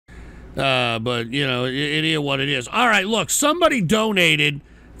But, you know, it is what it is. All right, look, somebody donated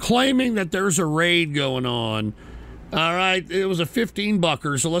claiming that there's a raid going on. All right, it was a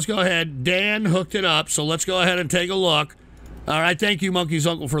 15-bucker, so let's go ahead. Dan hooked it up, so let's go ahead and take a look. All right, thank you, Monkey's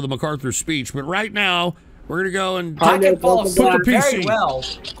Uncle, for the MacArthur speech. But right now, we're going to go and I can follow put the PC. very well.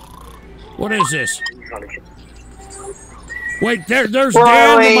 What is this? Wait, there's Dan,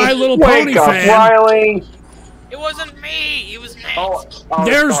 the My Little Pony fan. Riley. It wasn't me. It was Nate.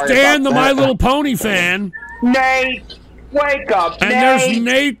 There's Dan, the My Little Pony fan. Nate, wake up, and Nate. There's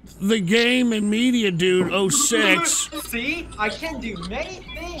Nate, the game and media dude, 06. See, I can do many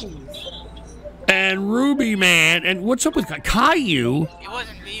things. And Ruby Man, and what's up with Caillou? It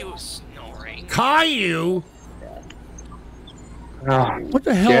wasn't me. It was snoring. Caillou. Oh, what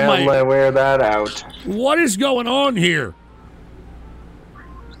the hell am I? Can't wear that out. What is going on here?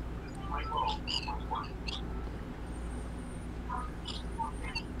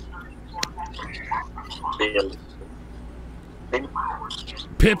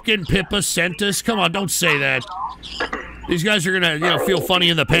 Pipkin Pippa sent us. Come on, don't say that. These guys are gonna, feel funny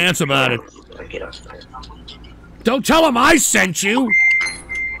in the pants about it. Don't tell them I sent you.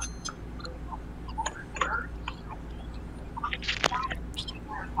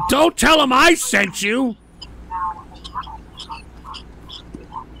 Don't tell them I sent you.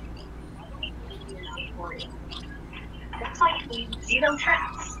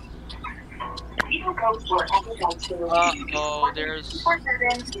 Uh-oh, there's... Let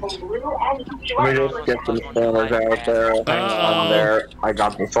me just get some spoilers out there. Hang on there. I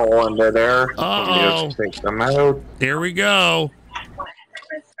got the soul under there. Uh-oh. Just take them out. Here we go.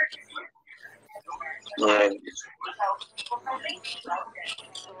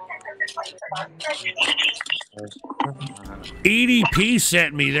 EDP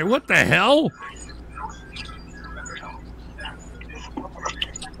sent me there. What the hell?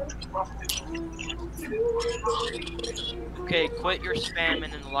 Okay, quit your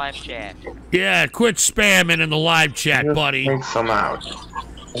spamming in the live chat. Yeah, quit spamming in the live chat, buddy. Take some out.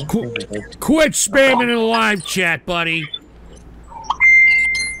 Quit spamming in the live chat, buddy.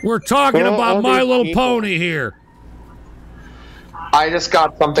 We're talking about My Little Pony here. I just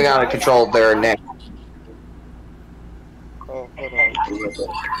got something out of control there, Nick. Oh, hold on.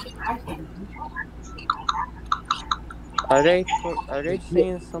 Are they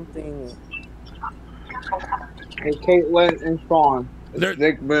saying something? Hey, Caitlin and Sean.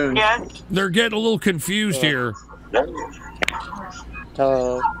 Nick Boone. Yes. They're getting a little confused here.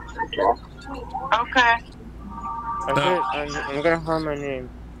 Hello. Okay. I'm gonna harm my name.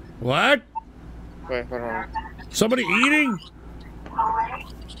 What? Wait, hold on. Somebody eating?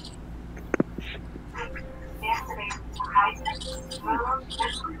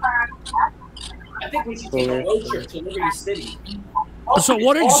 I think we should take a road trip to Liberty City. So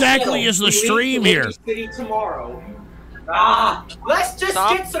what exactly is the stream here? Liberty City tomorrow. Let's just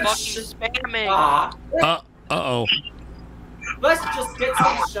get some spamming. Uh-oh. Let's just get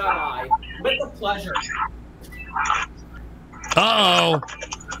some shut-eye. With the pleasure. Uh-oh.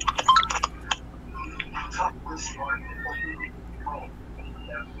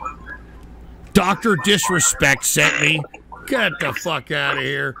 Dr. Disrespect sent me. Get the fuck out of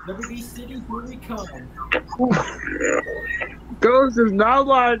here. Liberty City, here we come. Ghosts is not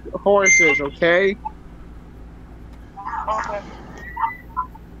like horses, okay?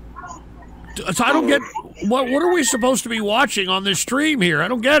 So I don't get what are we supposed to be watching on this stream here? I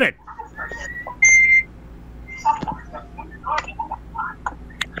don't get it.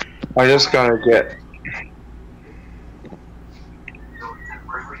 I just gotta get.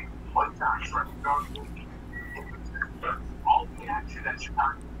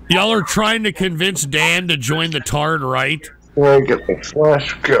 Y'all are trying to convince Dan to join the Tard, right? Get the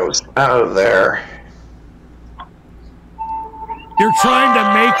flesh ghost out of there. You're trying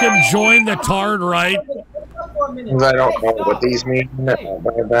to make him join the Tard, right? I don't know what these mean by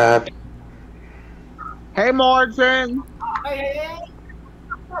that. Hey, Martin. Hey.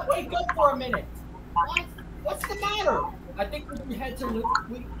 Wake up for a minute. What's the matter? I think we had to.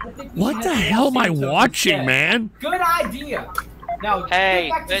 What the hell am I watching, man? Good idea. Now,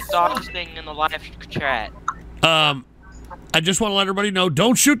 hey, quit doxing in the live chat. I just want to let everybody know,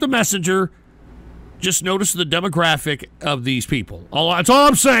 don't shoot the messenger. Just notice the demographic of these people. That's all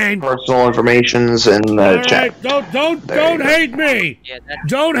I'm saying. Personal information's in the chat. Don't hate me. Yeah,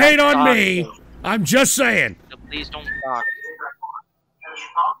 don't hate on me. I'm just saying. So please don't dox.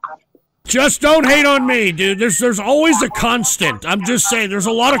 Just don't hate on me, dude. There's always a constant. I'm just saying, there's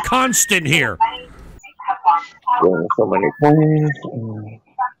a lot of constant here. So many coins.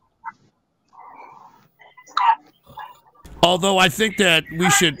 Although I think that we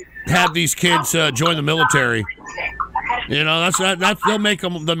should have these kids join the military. You know, that's they'll make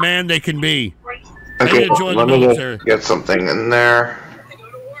them the man they can be. Okay, join let the me military. just get something in there.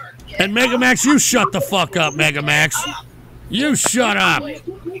 And Megamax, you shut the fuck up, Megamax. You shut up.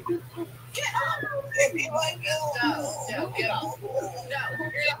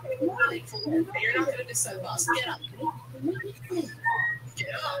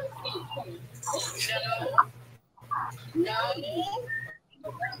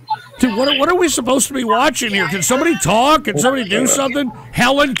 Dude, what are we supposed to be watching here? Can somebody talk? Can somebody do something?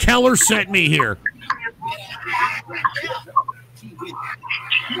 Helen Keller sent me here.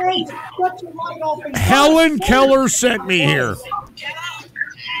 Helen Keller sent me here.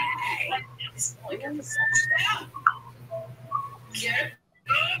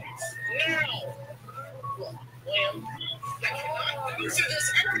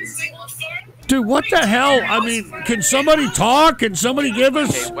 Dude, what the hell? I mean, can somebody talk? Can somebody give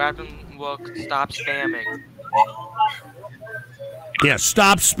us... Okay, weapon will stop spamming. Yeah,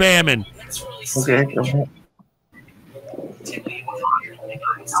 stop spamming. Okay, go ahead.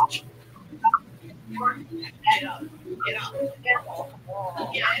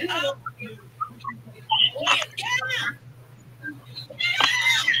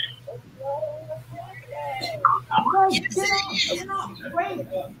 Are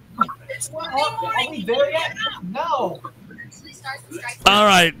we there yet? No. All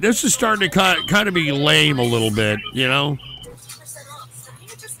right, this is starting to kind of be lame a little bit, you know?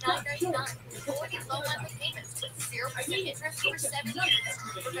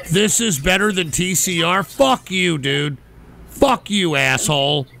 This is better than TCR? Fuck you, dude. Fuck you,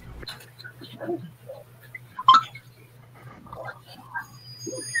 asshole.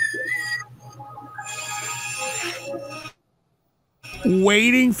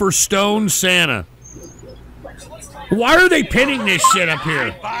 Waiting for Stone Santa. Why are they pinning this shit up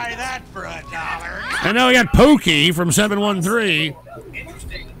here? Buy that for $1. I know we got Pokey from 713.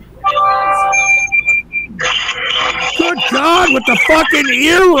 Good God, with the fucking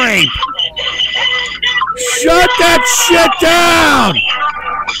ear rape! Shut that shit down!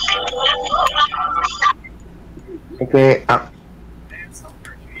 Okay,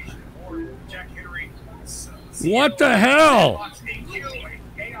 What the hell?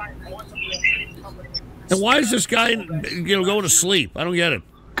 And why is this guy, going to sleep? I don't get it.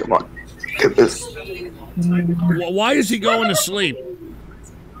 come on. Get this. Why is he going to sleep?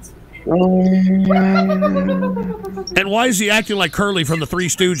 And why is he acting like Curly from the Three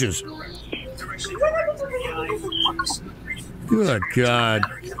Stooges? Good God.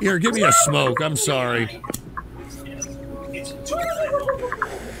 Here, give me a smoke. I'm sorry.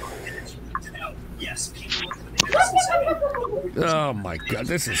 Oh my God,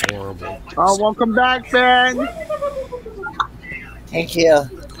 this is horrible. Oh, welcome back, Ben. Thank you.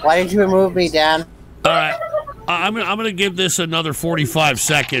 Why didn't you remove me, Dan? All right, I'm gonna give this another 45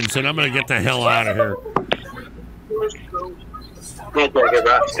 seconds, and I'm gonna get the hell out of here.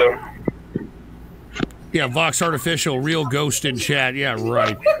 Yeah, Vox Artificial, real ghost in chat. Yeah,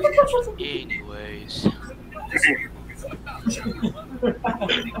 right. Anyways.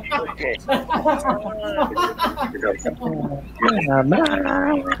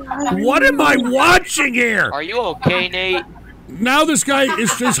 What am I watching here? Are you okay, Nate? Now this guy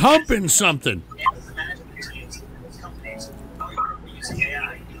is just humping something.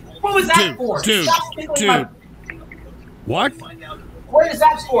 What was that for? Dude. What? What is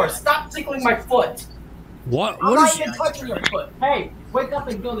that for? Stop tickling my foot. What I'm not is... even touching your foot. Hey, wake up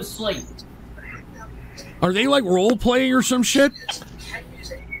and go to sleep. Are they like role-playing or some shit?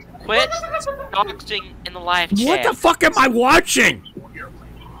 Quit doxing in the live chat. What the fuck am I watching?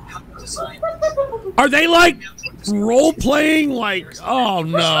 Are they like role-playing like... Oh,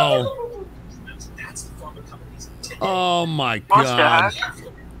 no. Oh, my God.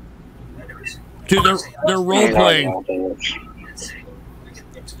 Dude, they're role-playing.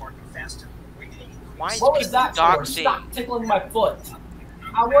 Why is What was that for? doxing? Stop tickling my foot.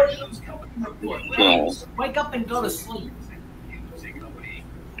 I wasn't even tickling your foot. Please, wake up and go to sleep.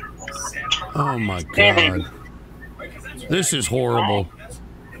 Oh, my God. This is horrible.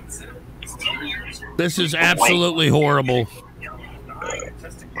 This is absolutely horrible.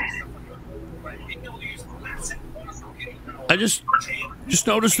 I just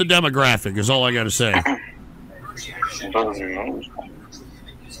noticed the demographic is all I got to say.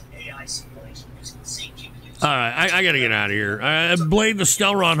 All right, I got to get out of here. Blade the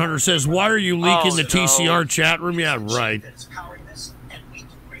Stelron Hunter says, why are you leaking the TCR chat room? Yeah, right.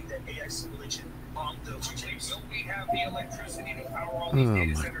 Oh,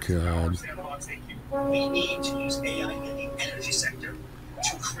 my God. We need to use AI in the energy sector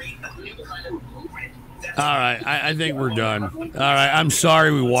to create All right, I think we're done. All right, I'm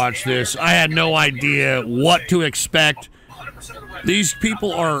sorry we watched this. I had no idea what to expect. These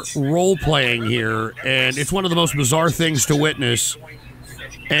people are role-playing here, and it's one of the most bizarre things to witness.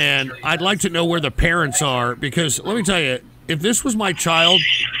 And I'd like to know where the parents are, because let me tell you, if this was my child,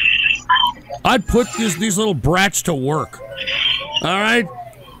 I'd put these little brats to work. All right?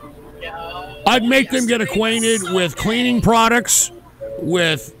 I'd make them get acquainted with cleaning products,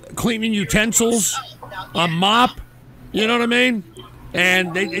 with cleaning utensils, a mop, you know what I mean?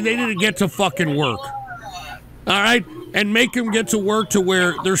 And they need to get to fucking work. All right? And make them get to work to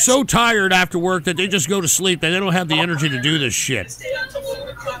where they're so tired after work that they just go to sleep, that they don't have the energy to do this shit.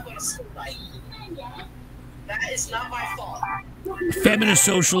 That is not my fault. Feminist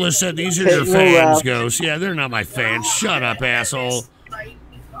socialist said these are your fans, Ghost. Yeah, they're not my fans. Shut up, asshole.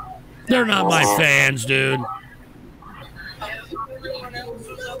 They're not my fans, dude. All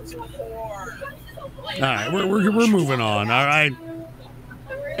right, we're moving on. All right.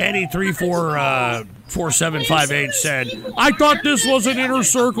 Eddie 344758 said, "I thought this was an Inner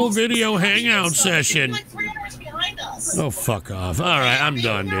Circle video hangout session." Oh, fuck off. All right, I'm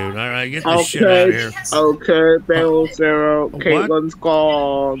done, dude. All right, get this shit out of here. Okay, Bell Zero. Caitlin's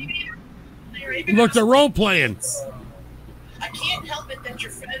gone. Look, they're role playing. I can't help it that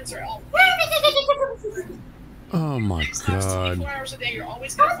your friends are all. Oh my God. 24 hours a day, you're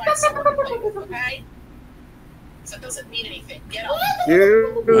always gonna find someone to play with, okay? So it doesn't mean anything. Get off.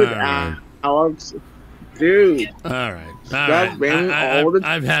 Dude, Alex. Dude. All right.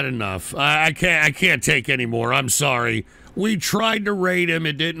 I've had enough. I can't take anymore. I'm sorry. We tried to raid him.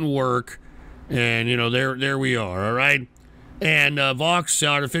 It didn't work. And, you know, there we are. All right. And Vox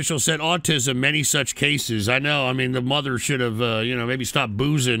Artificial said autism, many such cases. I know. I mean, the mother should have, you know, maybe stopped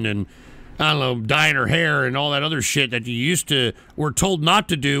boozing and, I don't know, dyeing her hair and all that other shit that you were told not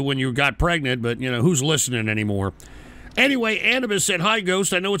to do when you got pregnant. But, you know, who's listening anymore? Anyway, Annabis said, "Hi,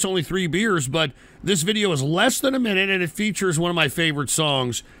 Ghost. I know it's only 3 beers, but this video is less than a minute, and it features one of my favorite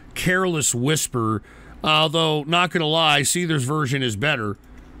songs, Careless Whisper. Although, not going to lie, Seether's version is better."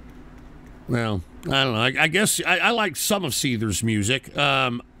 Well, I don't know. I guess I like some of Seether's music.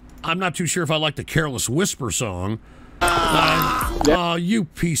 I'm not too sure if I like the Careless Whisper song. Oh, you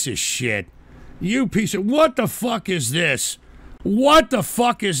piece of shit. You piece of... What the fuck is this? What the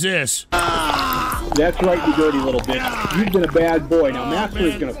fuck is this? That's right, you dirty little bitch. You've been a bad boy. Now, Master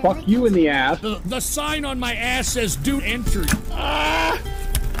is gonna fuck you in the ass. The sign on my ass says, "Do enter."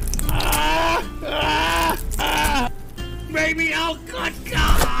 Maybe I'll cut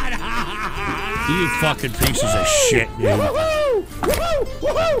God. You fucking pieces of shit, dude.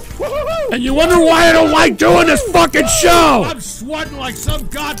 And you wonder why I don't like doing this fucking show. I'm sweating like some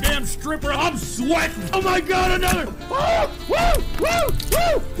goddamn stripper. I'm sweating. Oh my God, another.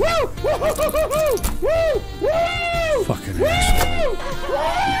 Fucking asshole.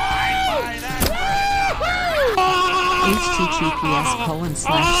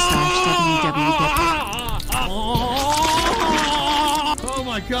 https://www. Oh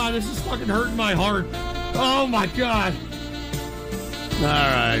my God, this is fucking hurting my heart. Oh my God. All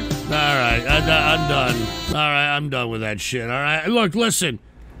right, I'm done. All right, I'm done with that shit. All right, look, listen.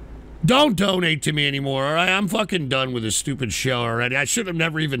 Don't donate to me anymore, all right? I'm fucking done with this stupid show already. I should have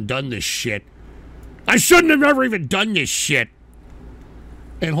never even done this shit. I shouldn't have never even done this shit.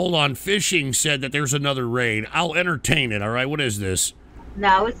 And hold on, Fishing said that there's another raid. I'll entertain it, all right? What is this?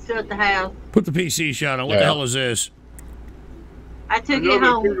 No, it's still at the house. Put the PC shot on. What the hell is this? I took it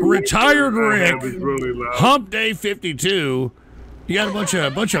home. Retired Rick, Hump Day 52. You got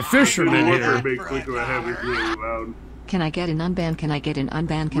a bunch of fishermen here. Can I get an unban? Can I get an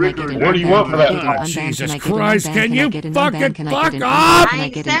unban? Can I get an unban? What do you want for that? Oh, Jesus Christ, can you fucking fuck up? Can I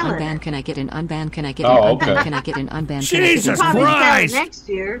get an unban? Can I get an unban? Can I get an Oh, unban? okay. Can I get an unban? Jesus Probably sell it Christ! next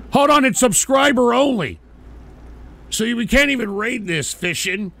year. Hold on, it's subscriber only. So we can't even raid this,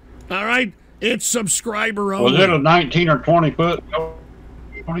 Fishing. All right? It's subscriber only. Was it a 19 or 20 foot?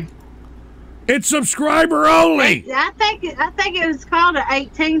 20? It's subscriber only. I think it was called an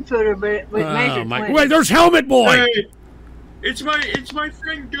 18-footer, but it measured 20. Wait, there's Helmet Boy. Hey, it's my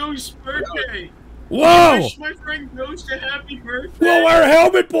friend Ghost's birthday. Whoa. Wish my friend Ghost a happy birthday. Well, where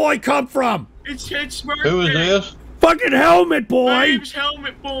Helmet Boy come from? It's his birthday. Who is this? Fucking Helmet My Boy. name's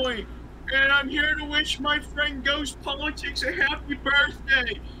Helmet Boy, and I'm here to wish my friend Ghost Politics a happy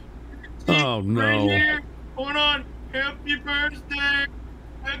birthday. Oh, no. Right here. Hold on. Happy birthday.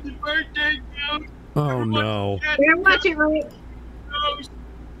 Happy birthday, Ghost. Oh, no. Here, watch it, Rick. Ghost.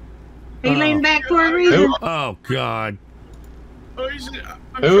 He leaned back for a reason. Oh, God. I'm Who trying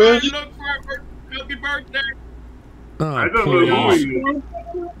is? to look for a happy birthday. Oh, please.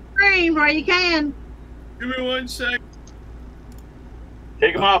 stream while you can. Give me 1 sec.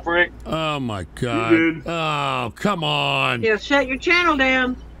 Take him off, Rick. Oh my God! Oh, come on! Yeah, shut your channel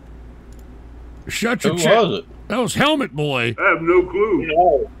down. Shut your Who channel. was it? That was Helmet Boy. I have no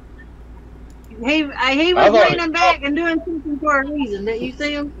clue. He was leaning back and doing something for a reason. Didn't you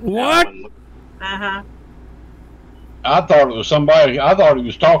see him? What? Uh-huh. I thought it was somebody. I thought he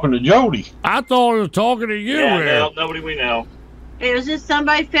was talking to Jody. I thought he was talking to you. Yeah, there. no, nobody we know. It was just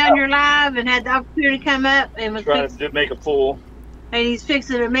somebody found your live and had the opportunity to come up and was Trying fixing, to make a fool. and he's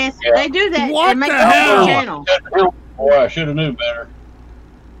fixing a mess. Yeah. They do that. What They make the a whole hell? channel. Boy, I should have knew better.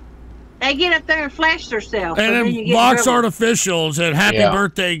 They get up there and flash themselves. And then then you get Box trouble. Artificial said, "Happy Yeah.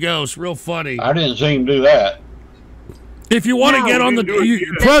 birthday, Ghost." Real funny. I didn't see him do that. If you want to No, get on the,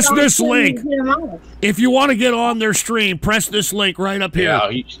 press this link. Get 'em off. If you want to get on their stream, press this link right up here.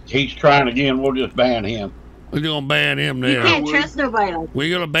 Yeah, he's trying again. We'll just ban him. We're gonna ban him You there. can't trust nobody like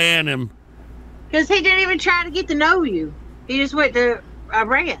We're gonna ban him. because he didn't even try to get to know you. He just went to a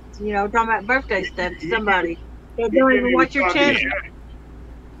rant, talking about birthday stuff to somebody. They don't even watch your channel.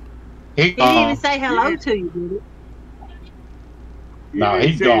 He didn't even say hello to you, did he? No,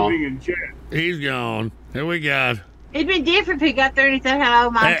 he's gone. He's gone. Here we got It'd be different if he got there and he said, hello,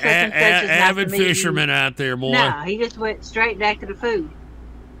 my such and such is nice avid to meet you." fisherman out there, boy. No, he just went straight back to the food.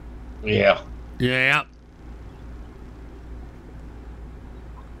 Yeah. Yeah.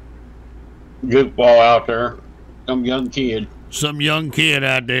 Goofball out there. Some young kid. Some young kid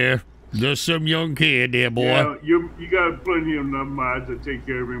out there. Just some young kid there, boy. Yeah, you got plenty of enough mods to take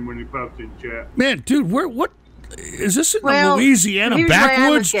care of him when he pops in chat. Man, dude, what is this in Well, the Louisiana here's the way I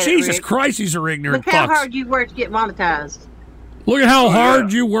backwoods? look at it, Jesus Rick. Christ, these are ignorant Look how fucks. hard you work to get monetized. Look at how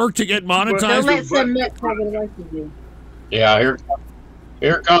hard you work to get Don't monetized. let some nut take it away from you. Yeah,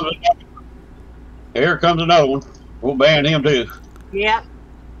 here comes another one. We'll ban him too. Yep.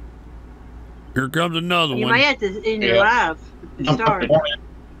 Here comes another You one. may have to in your Yeah. live to start.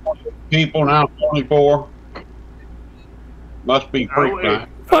 People now 24. Must be freak night.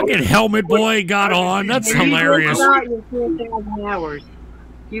 Fucking Helmet Boy got on. That's hilarious. You work your 4,000 hours.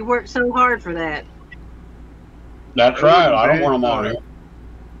 You work so hard for that. That's right. I don't want them on here.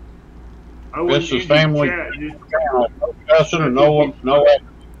 This is family. No cussing and no.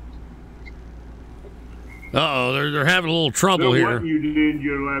 Uh-oh, they're having a little trouble here.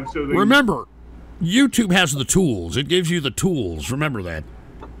 Remember, YouTube has the tools. It gives you the tools. Remember that.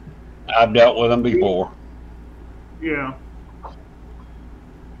 I've dealt with them before. Yeah.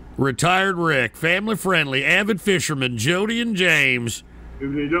 Retired Rick, family friendly, avid fisherman, Jody and James.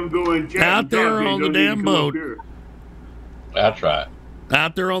 If they don't go in chat Out and there talk, they on the don't need to damn come up boat. here. That's right.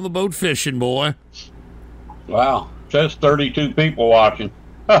 Out there on the boat fishing, boy. Wow. Says 32 people watching.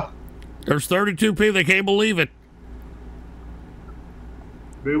 Huh. There's 32 people. They can't believe it.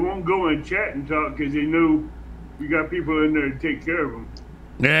 They won't go in chat and talk because they know we got people in there to take care of them.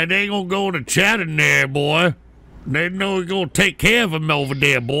 Yeah, they ain't gonna go to chat in there, boy. They know we're gonna take care of them over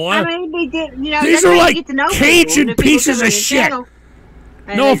there, boy. I mean, they did, These that's are how you like get to know Cajun people. And if people pieces come of on your shit. channel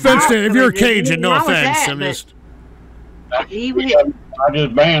and No they offense talk, to if I you're a mean, there's Cajun, no nothing wrong with offense. that, I'm but just. I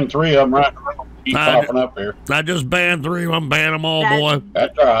just banned 3 of them right now. Keep popping up here. I just banned 3. I'm banning them all, That- boy.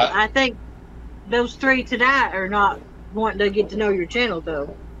 That's right. I think those 3 tonight are not wanting to get to know your channel,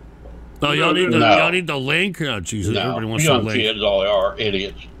 though. Oh, y'all need the No. y'all need the link. Oh, Jesus, everybody No, wants the young link. kids, all they are,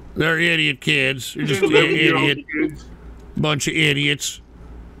 idiots. They're idiot kids. They're just They're idiot. kids. Bunch of idiots.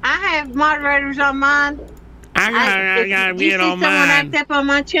 I have moderators on mine. I gotta if you get see on someone mine. act up on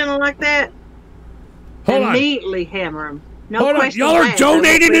my channel like that, Hold on. immediately hammer them. No Hold on. question Y'all are asked.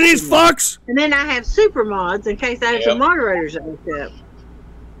 donating to these fucks? And then I have super mods in case I have some moderators that act up.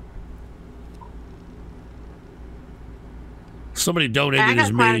 Somebody I donated got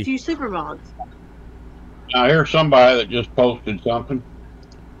as quite a me. few super mods. Now, here's somebody that just posted something.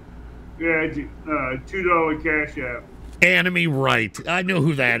 Yeah, $2 cash app. Enemy right. I know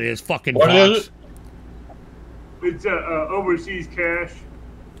who that is. Fucking What is Fox. it? It's a overseas cash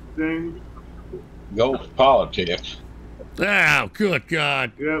thing. Ghost politics. Oh, good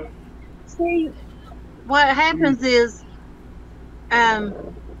God. Yep. See, what happens is,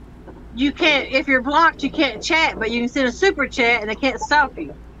 you can't, if you're blocked, you can't chat, but you can send a super chat and they can't stop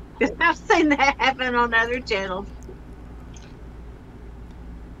you. Because I've seen that happen on other channels.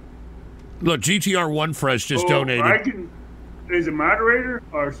 Look, GTR One Fresh just I donated. can, as a moderator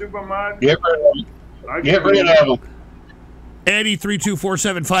or super mod, Get rid of them. I Get can rid do of them.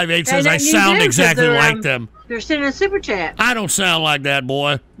 Eddie324758 says, And I that you sound do, 'cause exactly they're, like them. They're sending a super chat. I don't sound like that,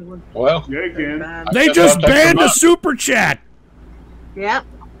 boy. Well, Yeah, you can. They guess just I'll take banned them a up. super chat. Yep.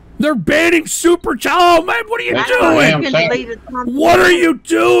 They're banning super chat. Oh man, what are you doing? What are you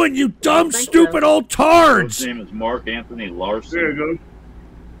doing, you dumb, stupid old tards? His name is Mark Anthony Larson. There you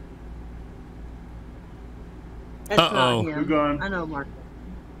go. Not him. I know Mark.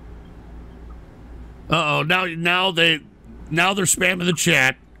 Uh-oh, now they're spamming the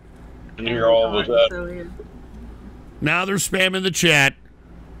chat. And here all was that. Now they're spamming the chat.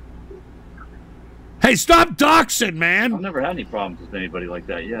 Hey, stop doxing, man! I've never had any problems with anybody like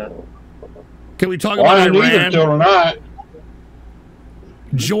that yet. Can we talk about Iran? Either till tonight.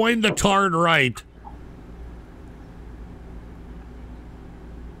 Join the tard right.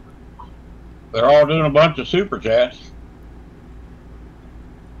 They're all doing a bunch of super chats.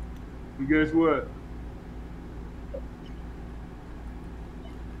 And guess what?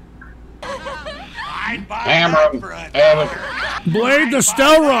 Hammer him. Blade the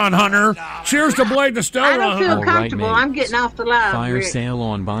Stelron Hunter. Cheers to Blade the I Stelron don't feel Hunter. comfortable. I'm getting off the live. Fire Rick. sale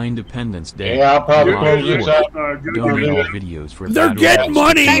on by Independence Day. Yeah, I'll probably close this up. Donate all videos for They're getting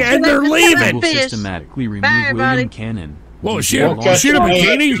money and they're leaving. Will systematically remove William Cannon. Whoa, is she in a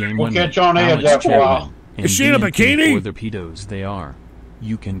bikini? We'll catch on edge after a while. Is she in a bikini? For the pedos they are.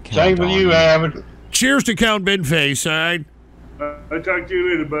 You can count Same with on you, me. Avid. Cheers to Count Binface, all right? I'll talk to you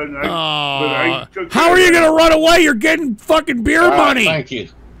later, buddy. How are you going to run away? You're getting fucking beer money. Thank you.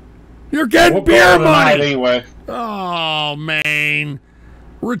 You're getting We'll beer call it a night money. anyway. Oh, man.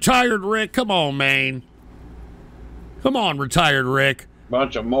 Retired Rick. Come on, man. Come on, retired Rick.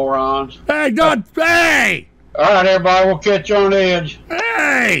 Bunch of morons. Hey, God. Hey. All right, everybody. We'll catch you on edge.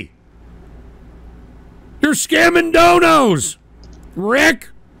 Hey. You're scamming donos. Rick.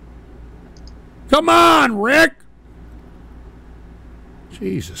 Come on, Rick.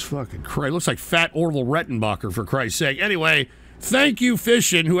 Jesus fucking Christ. Looks like fat Orville Rettenbacher, for Christ's sake. Anyway, thank you,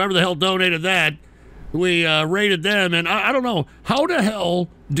 Fishin', whoever the hell donated that. We rated them, and I don't know, how the hell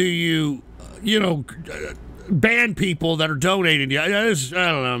do you, ban people that are donating? I don't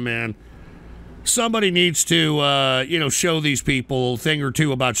know, man. Somebody needs to, show these people a thing or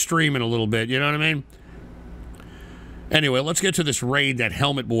two about streaming a little bit, you know what I mean? Anyway, let's get to this raid that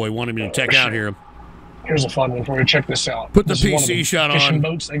Helmet Boy wanted me to check out here. Here's a fun one for you. Check this out. Put the This is one of PC shot fishing on.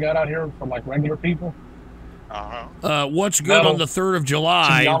 boats they got out here for like regular people. What's good on the 3rd of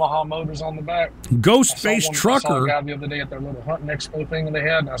July? Some Yamaha motors on the back. Ghost-faced I saw trucker. a guy the other day at their little hunting expo thing they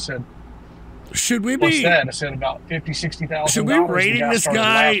had, and I said, should we "What's be? that?" I said, "About $50,000-$60,000." Should we rating this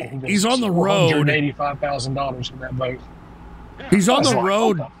guy? He's on the road. $185,000 for that boat. He's on I was the like,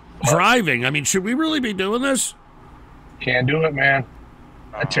 road what driving. I mean, should we really be doing this? Can't do it, man.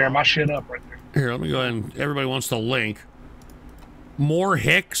 I tear my shit up right there. Here, let me go ahead and everybody wants the link. More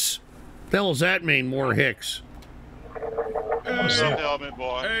Hicks? What the hell does that mean, more Hicks?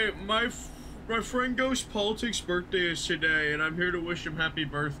 Hey, my friend Ghost Politics' birthday is today, and I'm here to wish him happy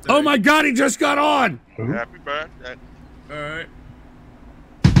birthday. Oh my God, he just got on! Happy birthday. Alright.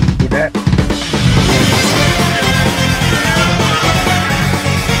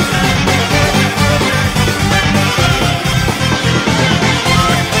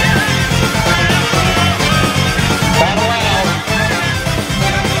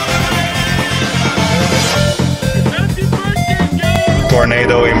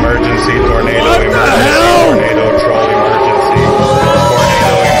 Tornado emergency, tornado What the emergency, hell? tornado troll emergency,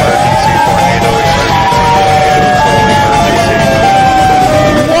 tornado emergency, tornado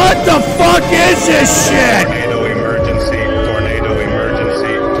emergency, What the fuck is this shit? tornado emergency, tornado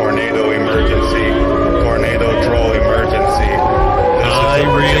emergency, tornado emergency, tornado troll emergency. I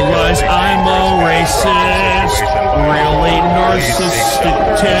realize I'm a racist, really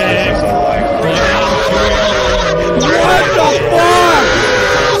narcissistic. What the fuck?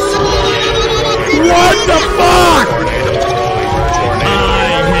 What the fuck? I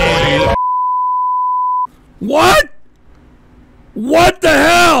hate. What? What the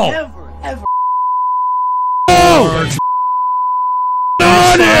hell? Oh!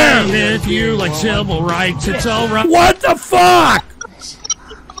 On here! If you like civil rights, it's alright. What the fuck?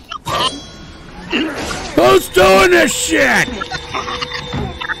 Who's doing this shit?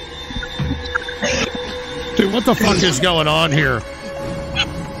 Dude, what the fuck is going on here?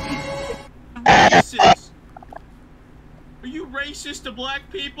 Racist. Are you racist to black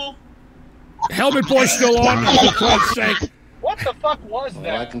people? Helmet Boy's still on, for Christ's sake. What the fuck was All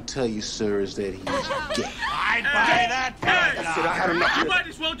I can tell you, sir, is that he's gay. I'd buy that. Hey, you might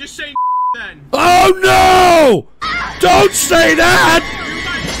as well just say then. Oh no! Don't say that!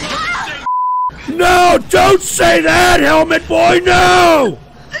 No, don't say that, Helmet Boy, no!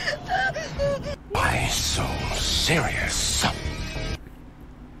 Why so serious?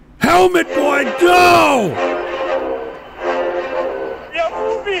 Helmet Boy, no!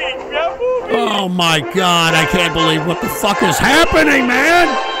 Oh my God, I can't believe what the fuck is happening, man!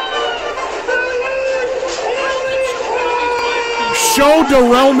 Show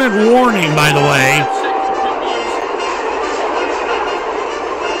derailment warning, by the way.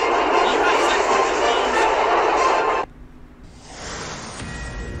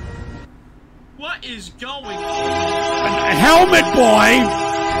 What is going on? Helmet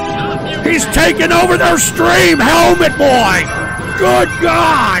Boy! He's taking over their stream, Helmet Boy! Good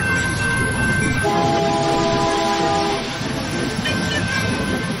God!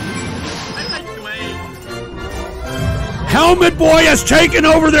 Helmet Boy has taken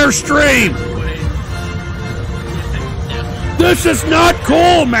over their stream! This is not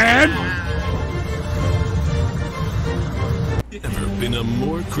cool, man! Never been a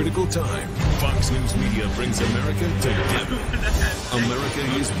more critical time. Fox News Media brings America together. America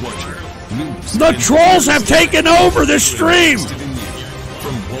is watching. News. The trolls have taken over the stream!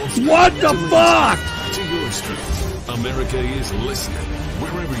 What the fuck? To your stream. America is listening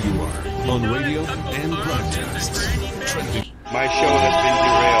wherever you are, on radio and broadcasts. Trending. My show has been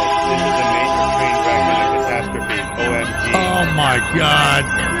derailed. This is a major train wreck and a catastrophe. OMG. Oh my God.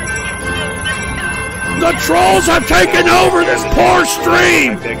 The trolls have taken over this poor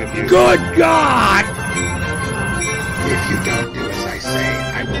stream! Good God! If you don't do as I say,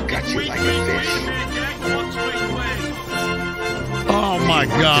 I will gut you like a fish. Oh my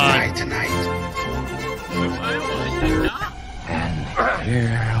God. Tonight. And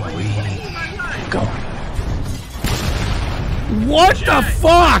here we go. What the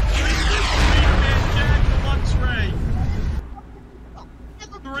fuck?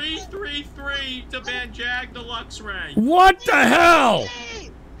 333 to ban Jag Deluxe Ray. What the hell?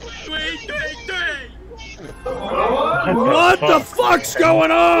 333. What the fuck's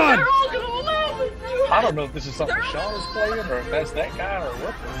going on? I don't know if this is something Sean is playing or if that's that guy or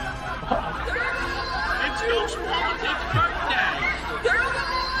what. It's Ghost Politics' birthday.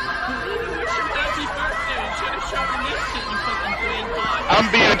 Wish him happy birthday. Should have shown him this shit, you fucking clean bot. I'm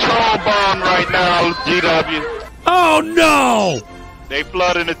being troll bombed right now, GW. Oh no! They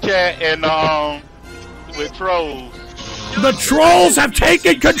flooding the chat and with trolls. The trolls have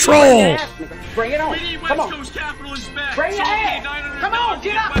taken control! Bring it on. We need Come West on. Coast Capitalists back. Bring your ass. Come on,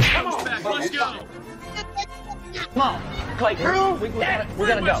 get up. Come on. Back. Let's go. Come on. Clay, crew, we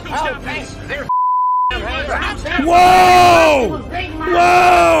gotta go. Oh, thanks. They're Whoa!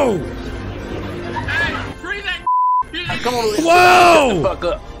 Whoa! Hey, free that. Come on, let's Whoa! shut the fuck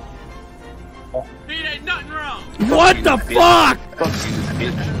up. He ain't nothing wrong. What the fuck? He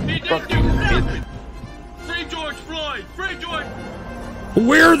didn't do nothing. Free George Floyd. Free George.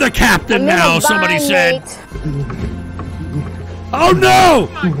 We're the captain now, somebody said. Oh no!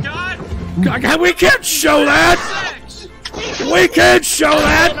 Oh my God. We can't show that! We can't show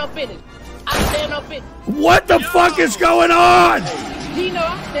that! What the fuck is going on? He know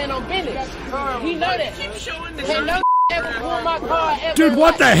I stand on business. He know that. Keep showing the Can't no ever pull my car ever. Dude,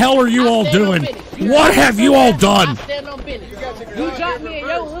 what the hell are you all doing? What have you all done? I stand on business. You dropped me in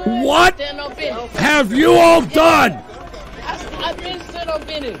your hood. What I stand on business. have you all done? I've been stood on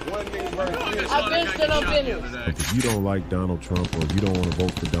business. I've been stood on business. If you don't like Donald Trump or if you don't want to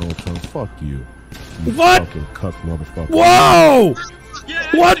vote for Donald Trump, fuck you. You What? fucking cuck motherfucker. Whoa!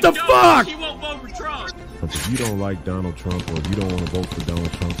 Yeah, What the fuck? He won't vote for Trump. If you don't like Donald Trump or if you don't want to vote for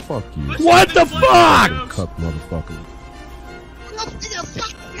Donald Trump, fuck you. What the You fuck? fucking cuck motherfucker.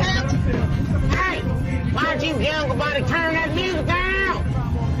 Hey, why'd you young about to turn that music down?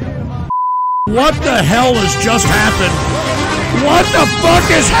 What the hell has just happened? What the fuck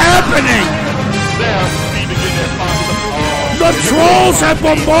is happening? The trolls have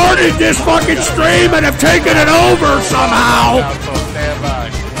bombarded this fucking stream and have taken it over somehow.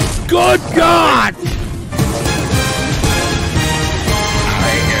 Good God!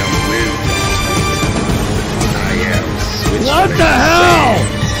 What the hell?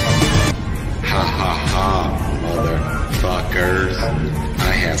 Ha ha ha, motherfuckers.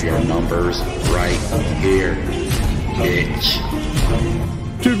 I have your numbers right here, bitch.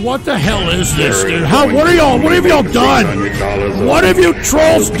 Dude, what the hell is this, dude? What have y'all done? What have you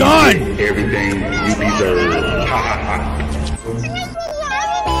trolls done? Everything you deserve. Ha ha ha.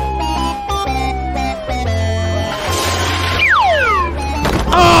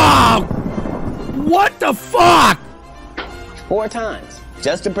 Ah! What the fuck? 4 times.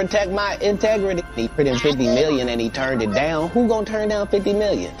 Just to protect my integrity. He put in 50 million and he turned it down. Who gonna turn down 50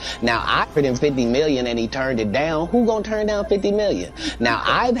 million? Now I put in 50 million and he turned it down. Who gonna turn down 50 million? Now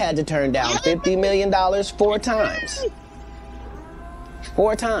I've had to turn down $50 million 4 times.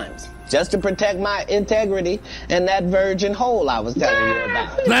 4 times. just to protect my integrity and that virgin hole I was telling you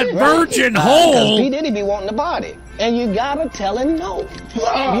about. That virgin hole? Because P. Diddy be wanting the body. And you gotta tell him no.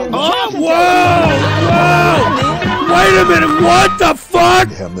 Whoa! Wait a minute, what the fuck?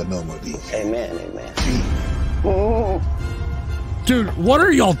 Amen, amen. Dude, what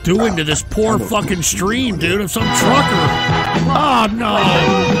are y'all doing to this poor fucking stream, dude? Of some trucker. Oh, no.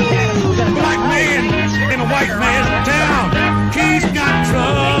 Black man in a white man's town. He's got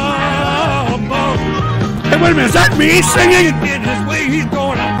trouble. Hey, wait a minute, is that me singing? In his way, he's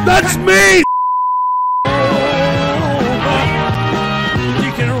going up. That's me!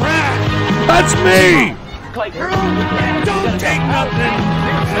 You can rap. That's me! Don't take nothing.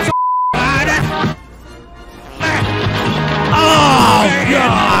 Oh,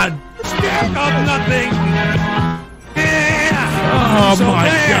 God! Stand up nothing! Yeah! Oh, my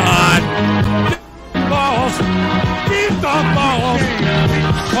God! Balls! Keep the balls!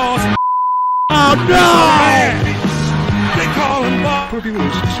 Balls! Oh, no! They call him balls!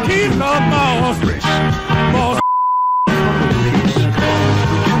 Keep the balls! Balls!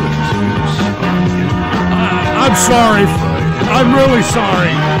 I'm sorry. I'm really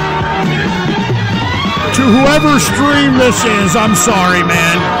sorry. To whoever streamed this is, I'm sorry,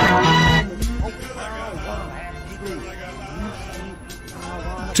 man.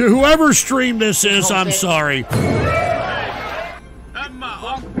 To whoever streamed this is, I'm sorry.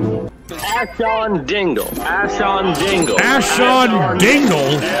 Ashon Dingle. Ashon Dingle. Ashon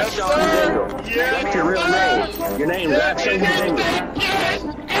Dingle? That's your real name. Your name's Ashon Dingle.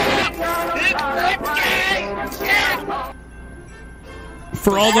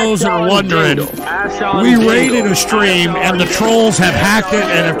 For all those that are wondering, we raided a stream and the trolls have hacked it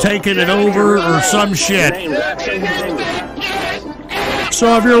and have taken it over or some shit.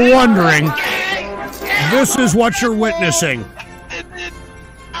 So if you're wondering, this is what you're witnessing.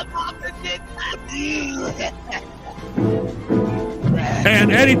 And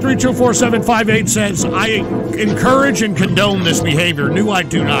Eddie324758 says, I encourage and condone this behavior. No, I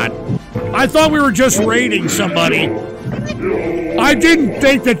do not. I thought we were just raiding somebody. I didn't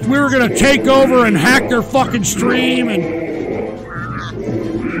think that we were going to take over and hack their fucking stream. And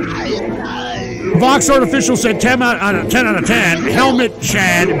Vox Artificial said 10 out of 10. Helmet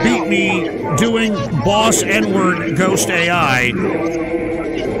Chad beat me doing boss N-word ghost AI.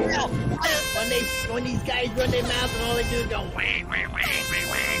 When these guys run their mouth and all they do is go wang, wang, wang, wang,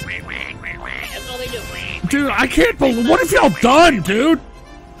 wang, wang, wang, wang, wang. That's all they do. Wang, dude, I can't believe. What have y'all done, dude?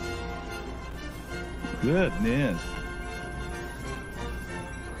 Goodness.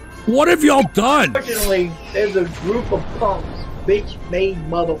 What have y'all done? Unfortunately, there's a group of punks, bitch-made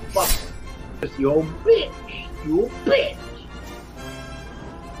motherfuckers. You old bitch. You old bitch.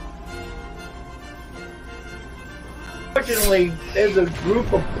 Unfortunately, there's a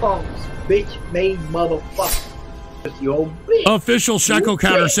group of punks, bitch-made motherfuckers. You old bitch. Official Shekel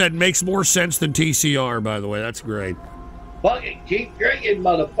counter said makes more sense than TCR, by the way. That's great. Fucking keep drinking,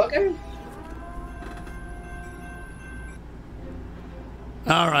 motherfucker.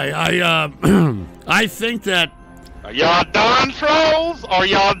 All right, I think that. Are y'all done, trolls? Are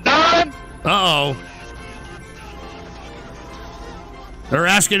y'all done? Uh-oh. They're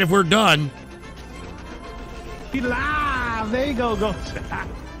asking if we're done. Be live. There you go, Ghost.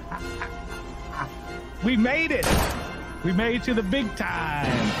 We made it. We made it to the big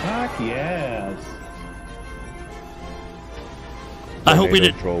time. Fuck yes. I hope we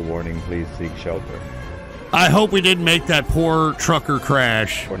did. Troll warning, please seek shelter. I hope we didn't make that poor trucker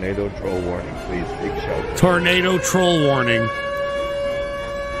crash. Tornado troll warning, please seek shelter. Tornado troll warning.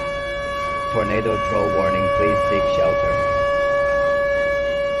 Tornado troll warning, please seek shelter.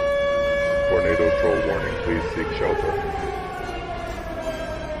 Tornado troll warning, please seek shelter.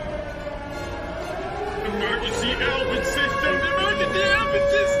 Emergency helmet system! Emergency helmet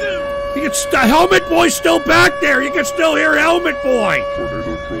system! You can Helmet Boy's still back there. You can still hear Helmet Boy.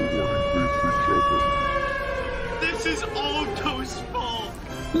 Tornado troll warning, please seek shelter. This is all Ghost's fault.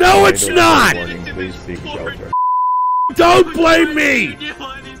 No, it's not. Warning, please seek shelter. Don't blame me.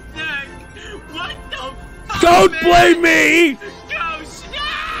 What the fuck? Don't blame me. Ghost,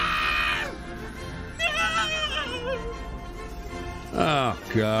 Oh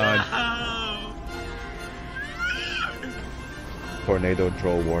God. Tornado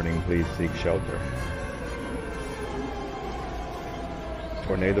troll warning, please seek shelter.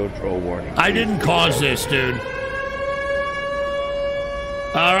 Tornado troll warning. I didn't cause this, dude.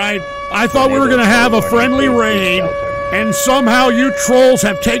 All right. I thought we were going to have a friendly raid, and somehow you trolls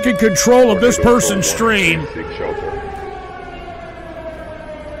have taken control of this person's stream.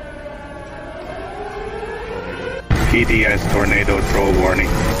 PDS tornado troll warning.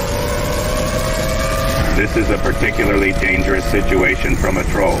 This is a particularly dangerous situation from a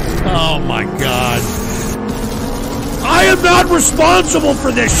troll. Oh my god. I am not responsible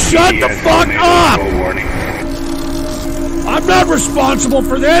for this. Shut the fuck up! I'm not responsible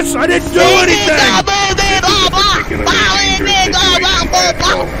for this. I didn't do anything.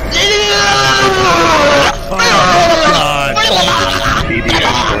 Oh god.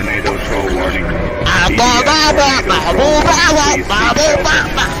 TDS tornado troll warning.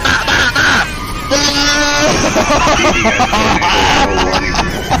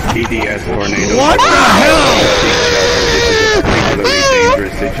 TDS tornado. What the hell? Particularly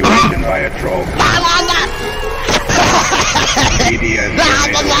dangerous situation by a troll. TDS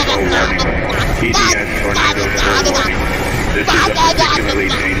tornado troll warning. TDS tornado troll warning. This is a particularly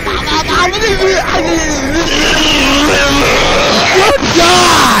dangerous Good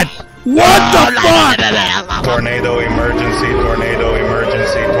God! What the fuck? Tornado emergency, tornado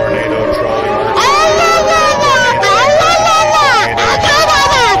emergency, tornado troll emergency.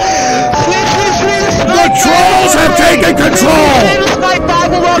 The trolls have taken control!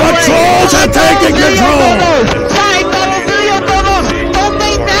 The trolls have taken control!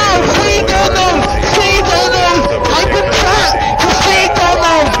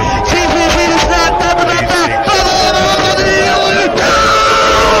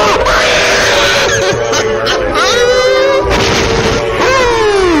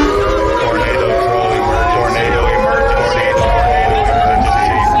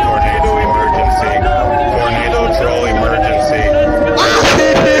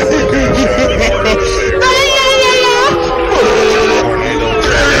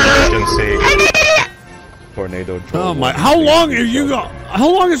 Oh my! How long are you go?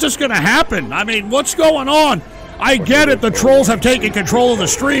 How long is this going to happen? I mean, what's going on? I get it. The trolls have taken control of the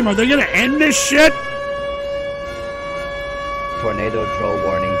stream. Are they going to end this shit? Tornado troll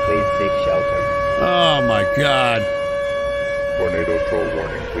warning. Please seek shelter. Oh my god! Tornado troll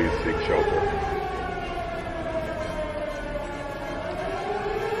warning. Please seek shelter.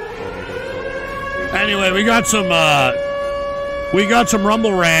 Anyway, we got some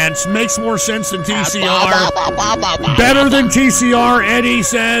Rumble rants. Makes more sense than TCR. Better than TCR, Eddie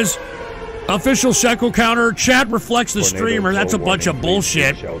says. Official shekel counter. Chat reflects the streamer. That's a bunch of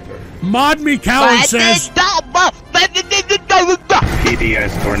bullshit. Mod Me Coward says,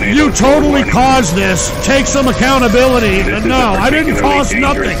 you totally caused this. Take some accountability. No, I didn't cause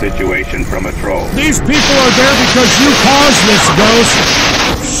nothing. Situation from a troll. These people are there because you caused this, Ghost.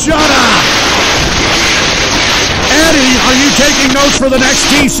 Shut up. Eddie, are you taking notes for the next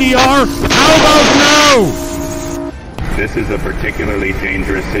TCR? How about no? This is a particularly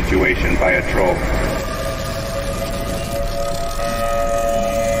dangerous situation by a troll.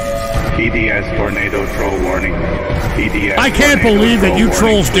 TDS tornado troll warning. TDS. I can't believe that you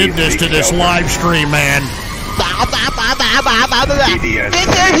trolls did this to this live stream, man. This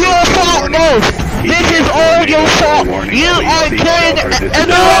is your fault, Ghost. This is all your fault. You are killing.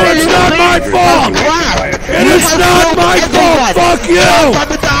 No, it's not my fault. It is not my fault. Fuck you.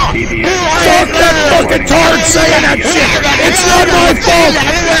 Fuck that fucking tard saying that shit. It's not my fault.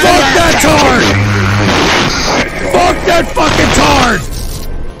 Fuck that tard. Fuck that fucking tard.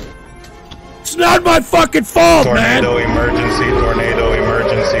 It's not my fucking fault, man. Tornado emergency, tornado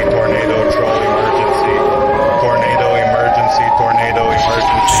emergency, tornado troll emergency. Tornado emergency, tornado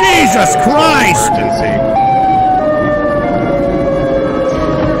emergency. Jesus Christ! Emergency.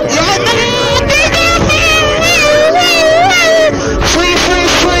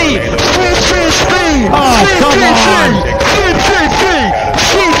 Oh, come on!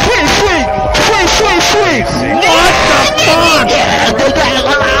 What the fuck?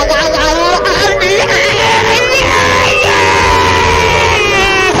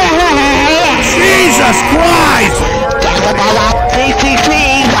 Jesus Christ!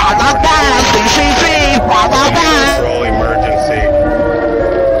 Troll emergency.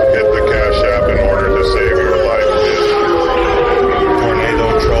 Hit the cash app in order to save your life. Tornado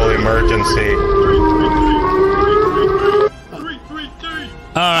troll emergency.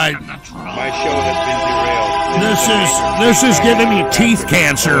 All right. My show has been derailed. This is giving me teeth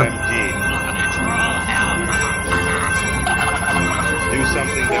cancer. Do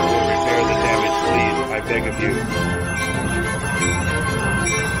something that will repair the damage, please. I beg of you.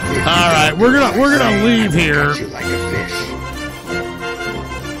 All right, we're gonna leave here.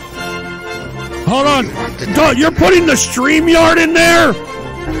 Hold on, you're putting the StreamYard in there?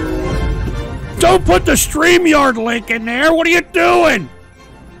 Don't put the StreamYard link in there. What are you doing,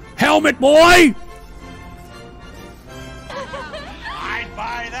 Helmet Boy? I'd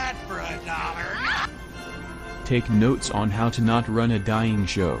buy that for $1. Take notes on how to not run a dying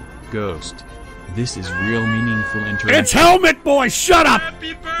show, Ghost. This is real meaningful interaction. It's Helmet Boy. Shut up.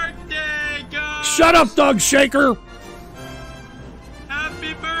 Happy birthday, Ghost. Shut up, Doug Shaker.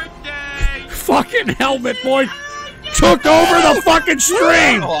 Happy birthday. Fucking Helmet Boy took over the fucking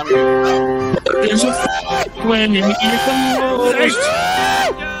stream. There's a when you hear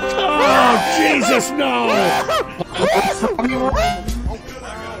Oh, Jesus, no.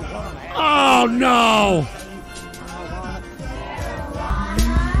 Oh, no.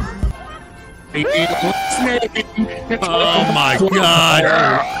 Oh, my God.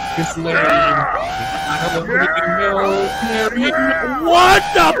 What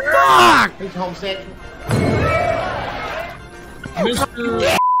the fuck?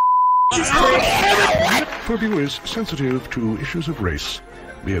 For viewers sensitive to issues of race,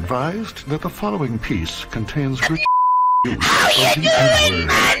 be advised that the following piece contains gratuitous use of the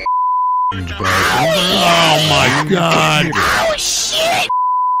N-word. Oh my God! Oh shit!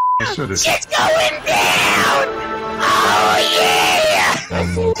 I said it. Shit's going down! Oh yeah!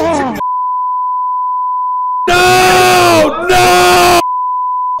 No! No!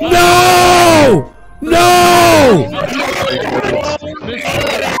 No! No!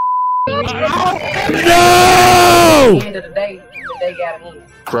 No! End of the day, they got it.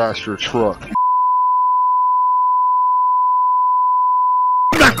 Crash your truck.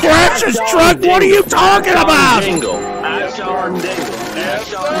 The crash his truck? What are you talking about? Dingle. Ashton Dingle.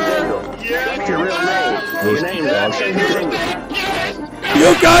 Ashton Dingle. That's your real name. Your name's Ashton Dingle.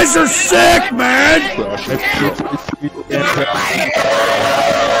 You guys are sick, man!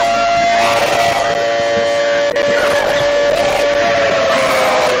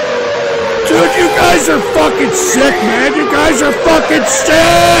 Dude, you guys are fucking sick, man! You guys are fucking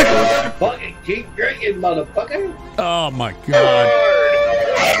sick! Fucking keep drinking, motherfucker. Oh my God.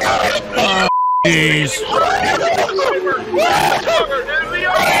 Oh, jeez.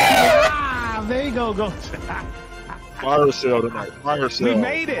 There you go, go. Fire sale tonight. Fire sale. We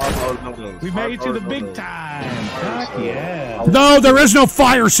made it. We made it to the big time. Fuck yeah. No, there is no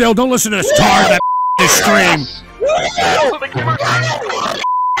fire sale. Don't listen to this tar that this stream.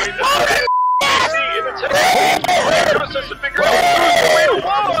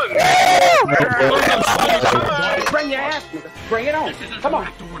 Bring your ass, bring it on. Come on.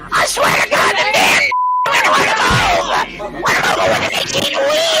 I swear to God,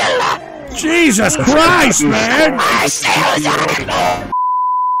 Jesus Christ, man!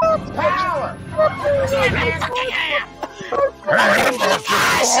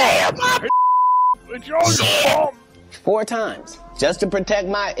 Four times. Just to protect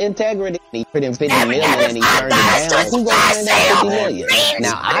my integrity. He put in 50 million and he turned it down. Who gonna turn down 50 million?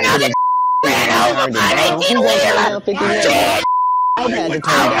 Now I put in and turned it down. Who gonna turn down 50 million? I've had to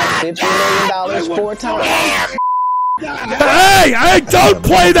turn down $50 million 4 times. Hey, don't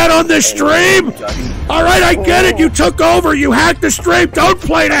play that on this stream! Alright, I get it, you took over, you hacked the stream, don't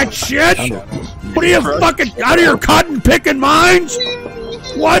play that shit! What are you fucking out of your cotton picking minds?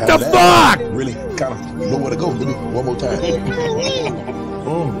 What the fuck? Really kind of know where to go. Let me one more time.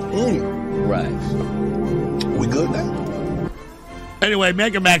 Right. We good now? Anyway,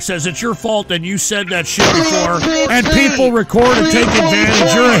 Mega Max says it's your fault and you said that shit before, and people record and take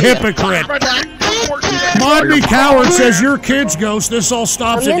advantage. You're a hypocrite. Modney Coward says your kids, Ghost. This all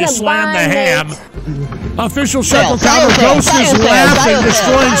stops if you slam the ham. Official Shekel Counter Ghost is laughing,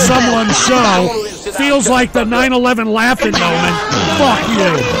 destroying someone's show. Feels like the 9/11 laughing moment. Fuck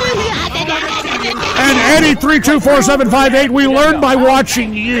you. And Eddie 324758, we learned by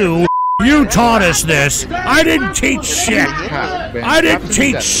watching you. You taught us this. I didn't teach shit. I didn't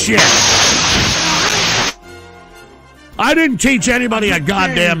teach shit. I didn't teach anybody a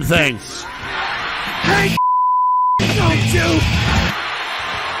goddamn thing. Hey, don't you?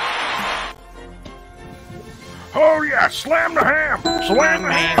 Oh yeah, slam the ham. Slam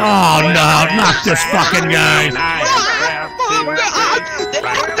the ham. Oh no, not this fucking guy.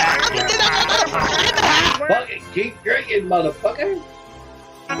 Fucking keep drinking, motherfucker.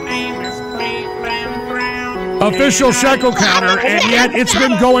 Official Shekel Counter, and yet it's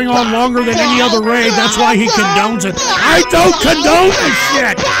been going on longer than any other raid. That's why he condones it. I don't condone this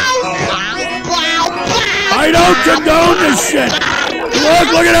shit. I don't condone this shit.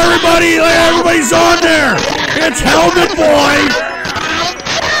 Look at everybody. Everybody's on there. It's Helmet Boy.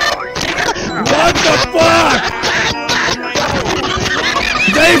 What the fuck?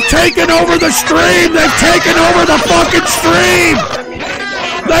 They've taken over the stream. They've taken over the fucking stream.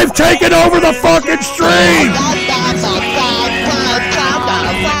 They've taken over the fucking stream!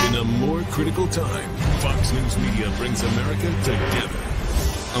 In a more critical time, Fox News Media brings America together.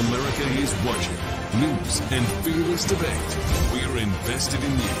 America America is watching. News and fearless debate. We're invested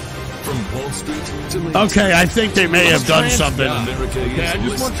in you. From Wall Street to Main Okay, I think they may have done something. America is I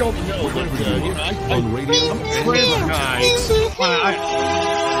just want y'all to know that, on radio and guys.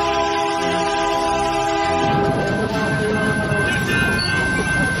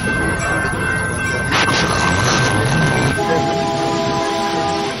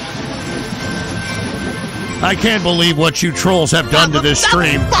 I can't believe what you trolls have done to this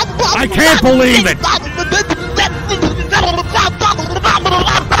stream. I can't believe it.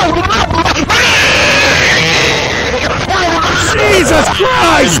 Jesus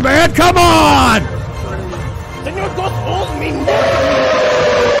Christ, man, come on!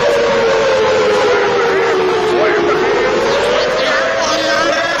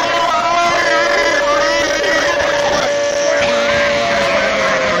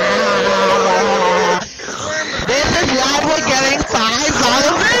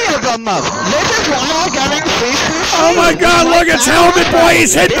 Oh my God, look, it's Helmet Boy,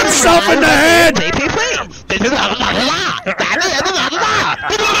 he's hitting himself in the head!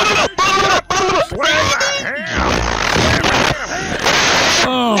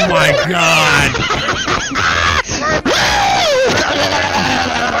 Oh my God!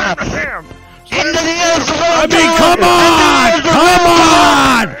 I mean, come on! Come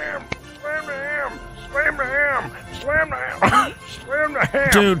on!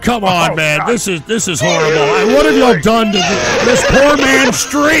 Dude, come on, man. This is horrible. What have y'all done to this poor man's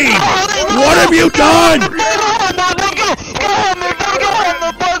stream? What have you done?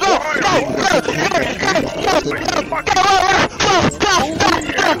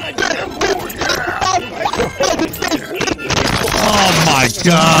 Oh my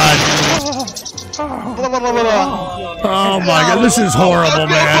God. Oh my God, this is horrible,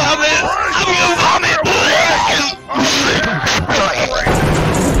 man.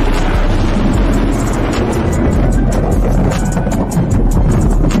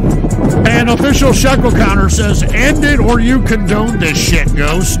 An official shekel counter says, end it or you condone this shit,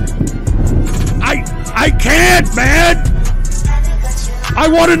 Ghost. I can't, man. I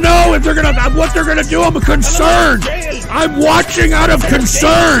want to know if they're gonna what they're gonna do. I'm concerned. I'm watching out of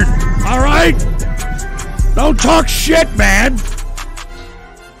concern. All right. Don't talk shit, man.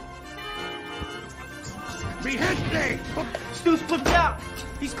 Stu's flipped out.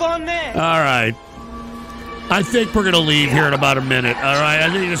 He's gone mad. All right. I think we're gonna leave here in about a minute. All right. I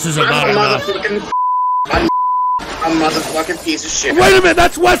think this is about enough. I'm a motherfucking piece of shit. Wait a minute.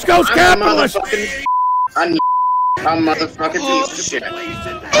 That's West Coast capitalist. I'm a motherfucking piece of shit.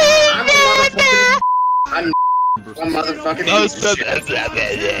 I'm a motherfucking piece of shit.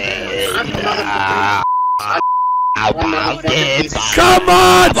 Come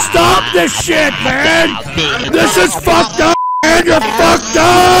on, stop this shit, man! This is fucked up, man! You're fucked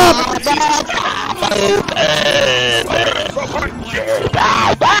up!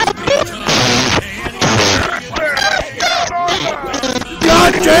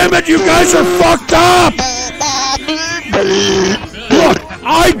 God damn it, you guys are fucked up! Look,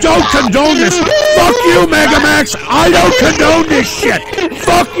 I don't condone this. Fuck you, Megamax. I don't condone this shit.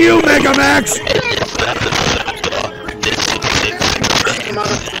 Fuck you, Megamax.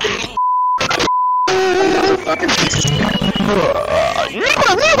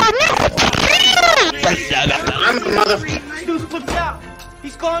 I'm a motherfucker. Stu's flipped out.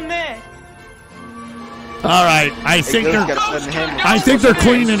 He's gone mad. All right, I think they're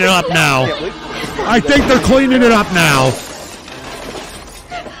cleaning it up now. I think they're cleaning it up now.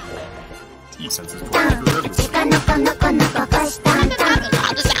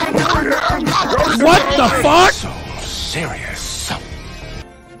 What the fuck? So serious.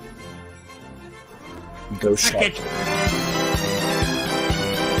 Go shit.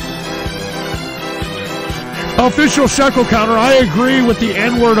 Official shekel counter, I agree with the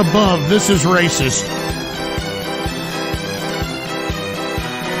N-word above. This is racist.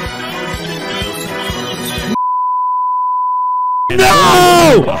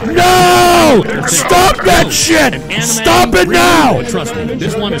 No! No! Stop that shit! Stop it now! Trust me,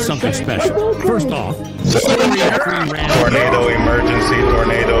 this one is something special. First off, tornado emergency,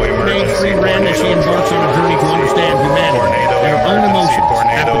 tornado emergency. Ran as she embarks on a journey to understand humanity, their own emotions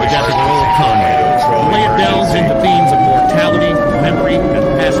after the death of her old comrade. The way it delves into themes of mortality, memory, and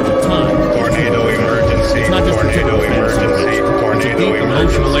passage of time. Tornado emergency, it's not just tornado emergency, tornado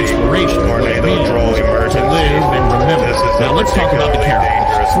emotional exploration of what it means to live and remember. Now let's talk about the character.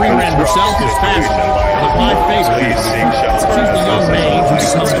 Free Ran herself is fascinating, but my favorite is she's the young maid who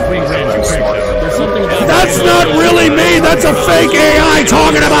becomes Free Ran's apprentice. There's something about that's not really me. That's a fake AI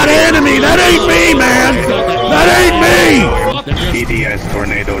talking about enemy. That ain't me, man. That ain't me. TDS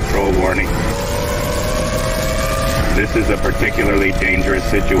tornado troll warning. This is a particularly dangerous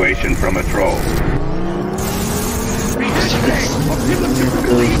situation from a troll.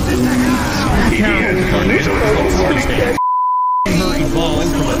 TDS tornado troll warning. Evolved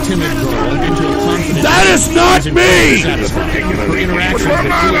from a timid girl into a confident. That is not me! Her interactions with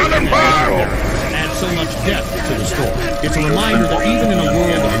add so much depth to the story. It's a reminder that even in a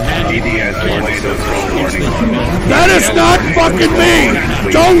world of magic, that is not fucking me!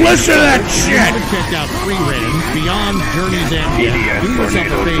 Don't listen to that shit! Check out free range beyond Journey's End. Do yourself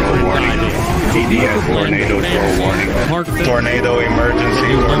a favor and dive in. TDS tornado troll warning. Tornado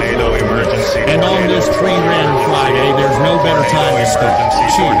emergency, tornado emergency. And on this Tree Rand Friday, there's no better time to start.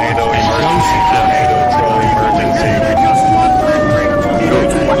 Tornado emergency, tornado troll emergency.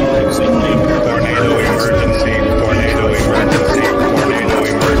 Tornado emergency, tornado emergency, tornado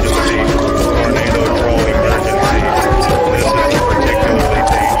emergency, tornado troll emergency. This is a particularly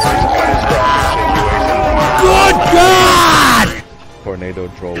dangerous situation. Good God! Tornado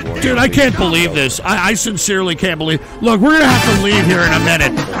troll warning. Dude, I can't believe this. I sincerely can't believe. Look, we're gonna have to leave here in a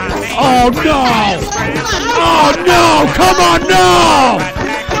minute. Oh no! Oh no! Come on, no!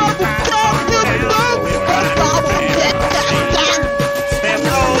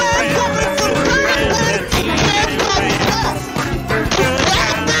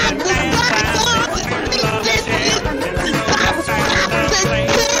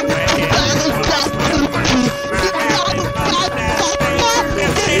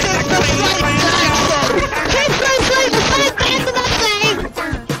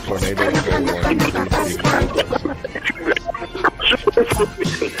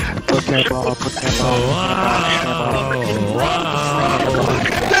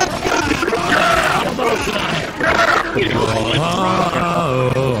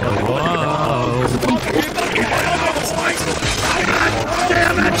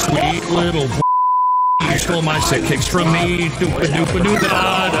 Sweet little you stole my sick kicks from me. Doopa doopa doo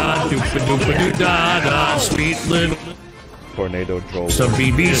da da. Doopa doopa doo da da. Sweet little tornado troll. Some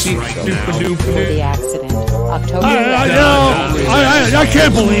BBC. Doopa doopa. The accident. October. I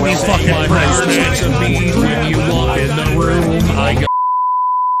can't believe he's fucking friends. When you walk in the room, I go.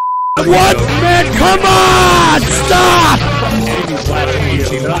 What, man? Come on! Stop!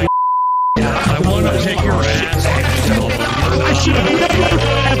 I want to take your ass. I should have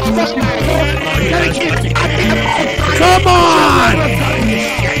Come on!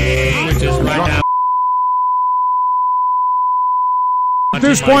 Which is right now. At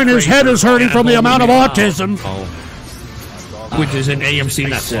this point, his head is hurting from the amount of autism. Which is an AMC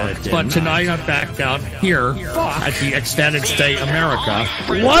network. But tonight I'm back out here at the Extended Stay America.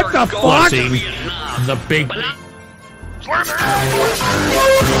 What the fuck? Watching the big.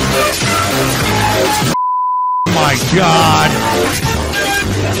 My God!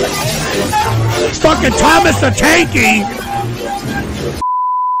 Fucking Thomas the Tanky!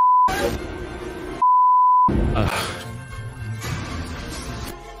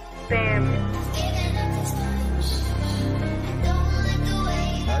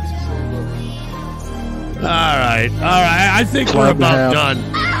 All right. I think we're about done.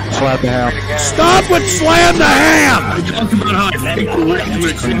 Slap the ham. Stop with slam the ham! I talked about how I faked the rage when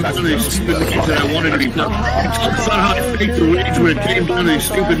it came down to these stupid memes that I wanted to be fucked. I talked about how I faked the rage when it came down to these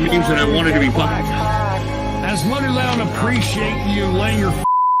stupid memes that I wanted to be fucked. As Money Loud appreciate you laying your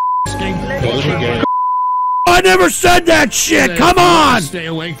skate. I never said that shit! Come on! Stay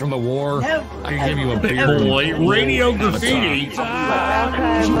away from the war. I can give you a big boy. Radio graffiti. Dude,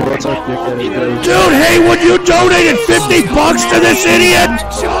 Haywood, you donated $50 to this idiot?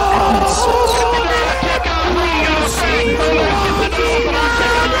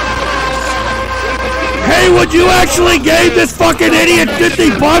 Haywood, you actually gave this fucking idiot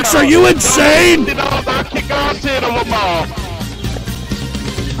 $50? Are you insane?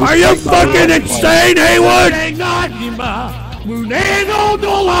 Are you fucking insane, Haywood?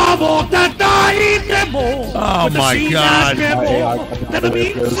 Oh my God.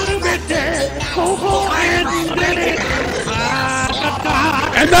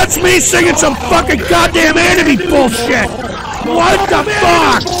 And that's me singing some fucking goddamn enemy bullshit. What the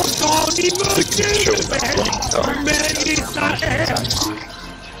fuck?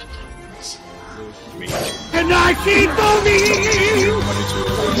 And I keep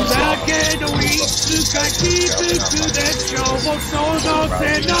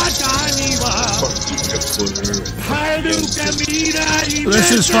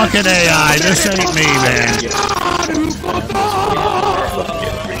This is fucking AI. This ain't me, man.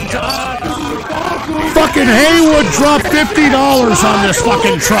 Fucking Haywood dropped $50 on this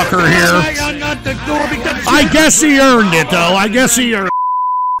fucking trucker here. I guess he earned it, though. I guess he earned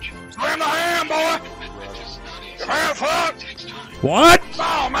it. Slam the hand, boy. Your hands fucked. What?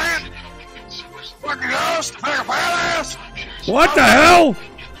 Oh, man. Fucking ghost. Take a fat ass. What the hell?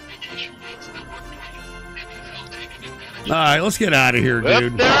 All right, let's get out of here,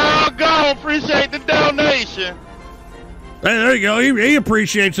 dude. There I go. Appreciate the donation. Hey, there you go. He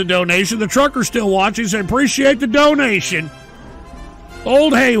appreciates the donation. The trucker's still watching. Said, appreciate the donation.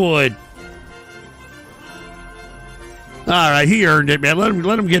 Old Haywood. All right, he earned it, man.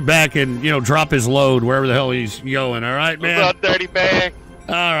 Let him get back and, drop his load wherever the hell he's going. All right, man. What's up, dirty bag?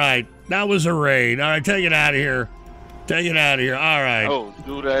 All right, that was a raid. All right, take it out of here. Take it out of here. All right. Oh,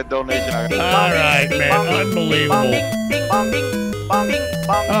 do that donation. All right, man. Unbelievable.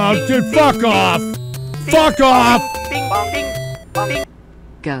 Oh, dude, fuck off. Fuck off.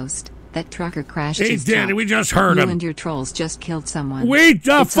 Ghost, that trucker crashed He his did truck. it. We just heard You him. and your trolls just killed someone.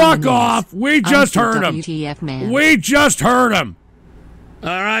 Fuck off. We just heard him. WTF, man. We just heard him. All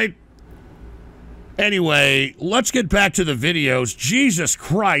right. Anyway, let's get back to the videos. Jesus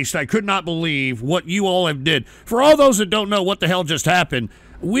Christ, I could not believe what you all have did. For all those that don't know what the hell just happened,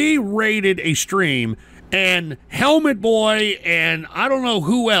 we raided a stream, and Helmet Boy and I don't know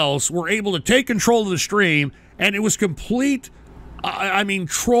who else were able to take control of the stream, and it was complete,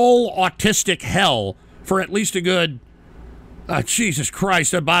 troll autistic hell for at least a good, Jesus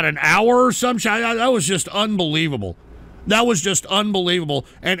Christ, about an hour or some shit. That was just unbelievable. That was just unbelievable.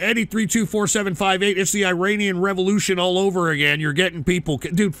 And Eddie 324758, it's the Iranian Revolution all over again. You're getting people,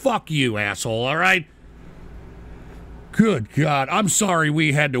 dude. Fuck you, asshole. All right. Good God, I'm sorry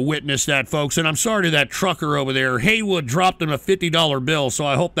we had to witness that, folks, and I'm sorry to that trucker over there. Haywood dropped him a $50 bill, so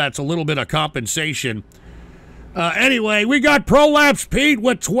I hope that's a little bit of compensation. Anyway, we got Prolapse Pete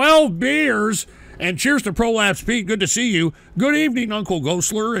with 12 beers. And cheers to Prolapse Pete. Good to see you. Good evening, Uncle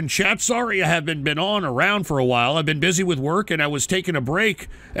Ghostler and chat. Sorry I haven't been around for a while. I've been busy with work, and I was taking a break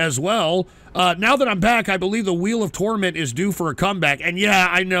as well. Now that I'm back, I believe the Wheel of Torment is due for a comeback. And yeah,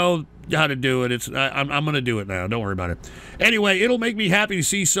 I know how to do it. I'm going to do it now. Don't worry about it. Anyway, it'll make me happy to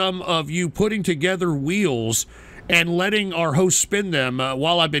see some of you putting together wheels and letting our host spin them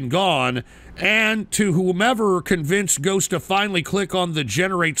while I've been gone. And to whomever convinced Ghost to finally click on the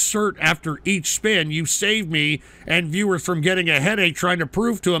generate cert after each spin, you saved me and viewers from getting a headache trying to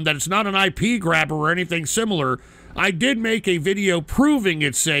prove to him that it's not an IP grabber or anything similar. I did make a video proving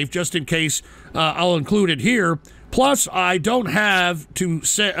it's safe, just in case. I'll include it here. Plus, I don't have to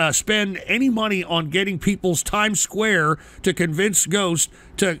spend any money on getting people's Times Square to convince Ghost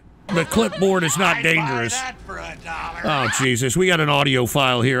to the clipboard is not dangerous. Oh, Jesus. We got an audio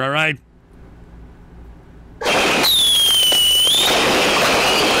file here, all right? There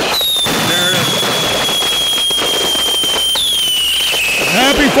it is.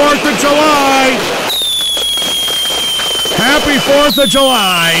 Happy 4th of July! Happy 4th of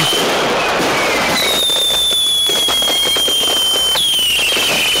July!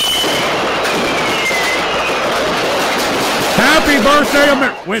 Happy birthday,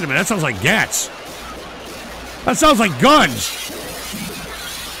 America! Wait a minute, that sounds like gats. That sounds like guns.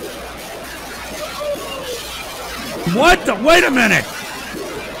 What the? Wait a minute.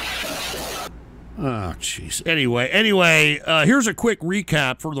 Oh, jeez. Anyway, here's a quick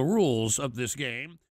recap for the rules of this game.